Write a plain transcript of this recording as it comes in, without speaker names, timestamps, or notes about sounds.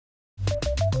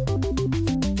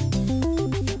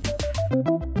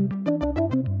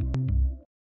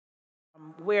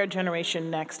where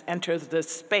Generation Next enters this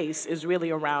space is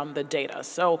really around the data.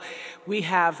 So we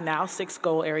have now 6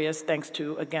 goal areas, thanks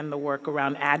to, again, the work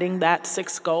around adding that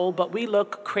 6th goal, but we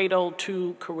look cradle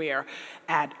to career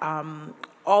at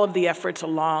all of the efforts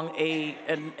along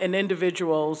an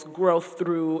individual's growth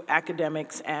through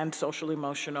academics and social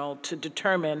emotional to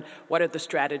determine what are the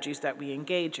strategies that we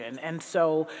engage in. And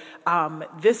so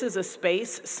this is a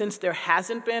space, since there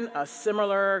hasn't been a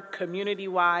similar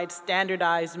community-wide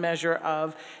standardized measure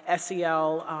of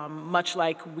SEL, much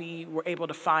like we were able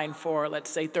to find for, let's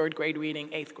say, 3rd grade reading,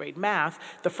 8th grade math,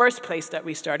 the first place that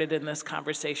we started in this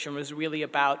conversation was really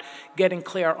about getting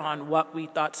clear on what we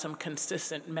thought some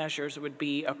consistent measures would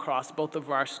be across both of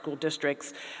our school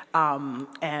districts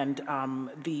and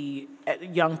the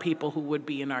young people who would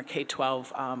be in our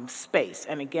K-12 space.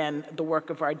 And again, the work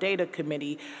of our data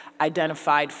committee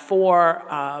identified 4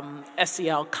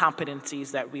 SEL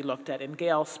competencies that we looked at, and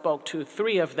Gail spoke to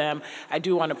 3 of them. I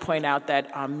do want to point out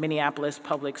that Minneapolis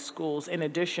Public Schools, in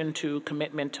addition to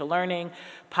commitment to learning,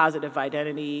 positive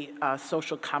identity,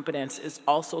 social competence, is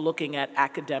also looking at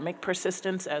academic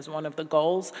persistence as one of the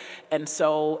goals. And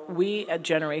so we at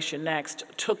Generation Next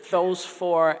took those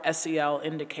 4 SEL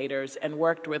indicators and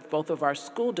worked with both of our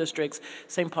school districts,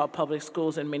 St. Paul Public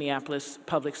Schools and Minneapolis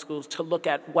Public Schools, to look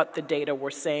at what the data were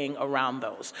saying around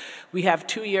those. We have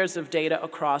 2 years of data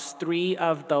across 3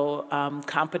 of the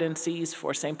competencies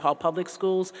for St. Paul Public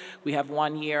Schools. We have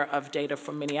 1 year of data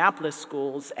from Minneapolis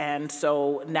schools. And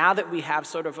so now that we have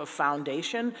sort of a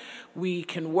foundation, we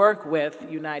can work with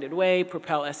United Way,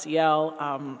 Propel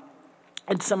SEL,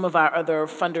 and some of our other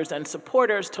funders and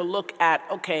supporters to look at,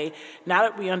 okay, now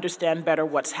that we understand better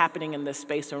what's happening in this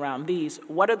space around these,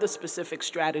 what are the specific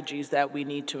strategies that we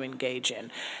need to engage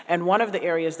in? And one of the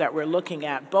areas that we're looking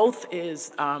at both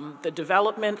is the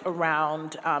development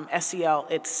around SEL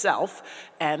itself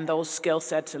and those skill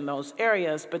sets in those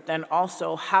areas, but then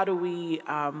also how do we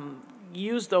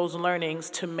use those learnings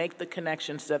to make the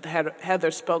connections that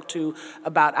Heather spoke to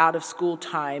about out-of-school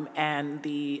time and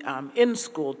the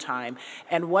in-school time.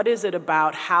 And what is it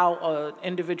about how an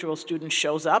individual student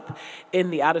shows up in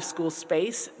the out-of-school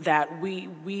space that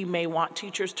we may want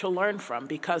teachers to learn from?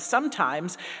 Because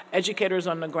sometimes educators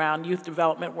on the ground, youth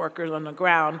development workers on the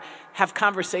ground, have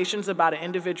conversations about an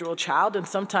individual child, and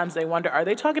sometimes they wonder, are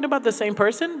they talking about the same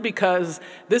person? Because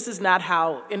this is not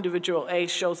how individual A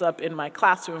shows up in my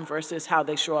classroom versus how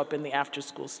they show up in the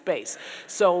after-school space.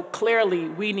 So clearly,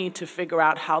 we need to figure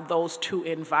out how those 2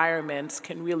 environments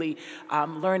can really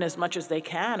learn as much as they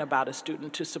can about a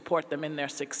student to support them in their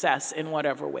success in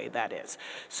whatever way that is.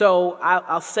 So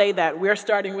I'll say that we're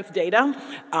starting with data.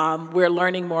 We're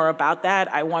learning more about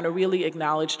that. I want to really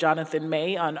acknowledge Jonathan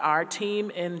May on our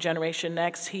team in Generation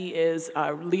Next. He is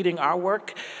leading our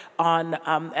work on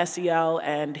SEL,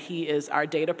 and he is our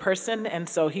data person, and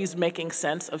so he's making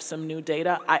sense of some new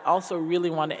data. I also really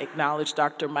want to acknowledge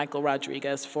Dr. Michael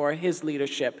Rodriguez for his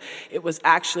leadership. It was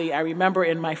actually, I remember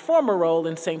in my former role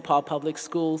in St. Paul Public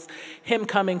Schools, him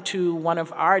coming to one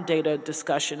of our data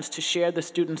discussions to share the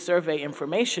student survey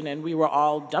information, and we were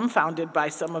all dumbfounded by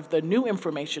some of the new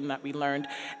information that we learned,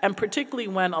 and particularly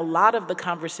when a lot of the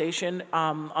conversation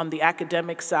on the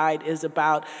academic side is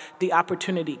about the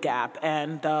opportunity gap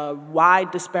and the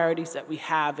wide disparities that we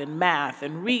have in math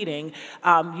and reading.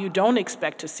 You don't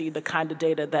expect to see the kind of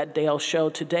data that Dale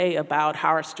showed today about how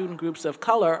our student groups of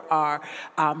color are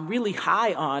really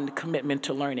high on commitment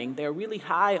to learning. They're really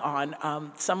high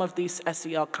on some of these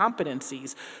SEL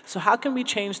competencies. So how can we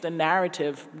change the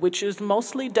narrative, which is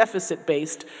mostly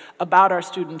deficit-based, about our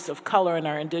students of color and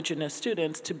our indigenous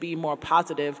students to be more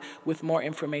positive with more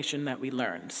information that we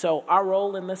learn? So our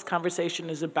role in this conversation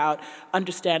is about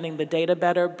understanding the data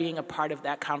better, being a part of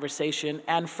that conversation,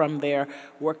 and from there,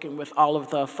 working with all of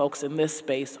the folks in this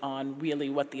space on really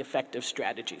what the effective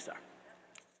strategies are.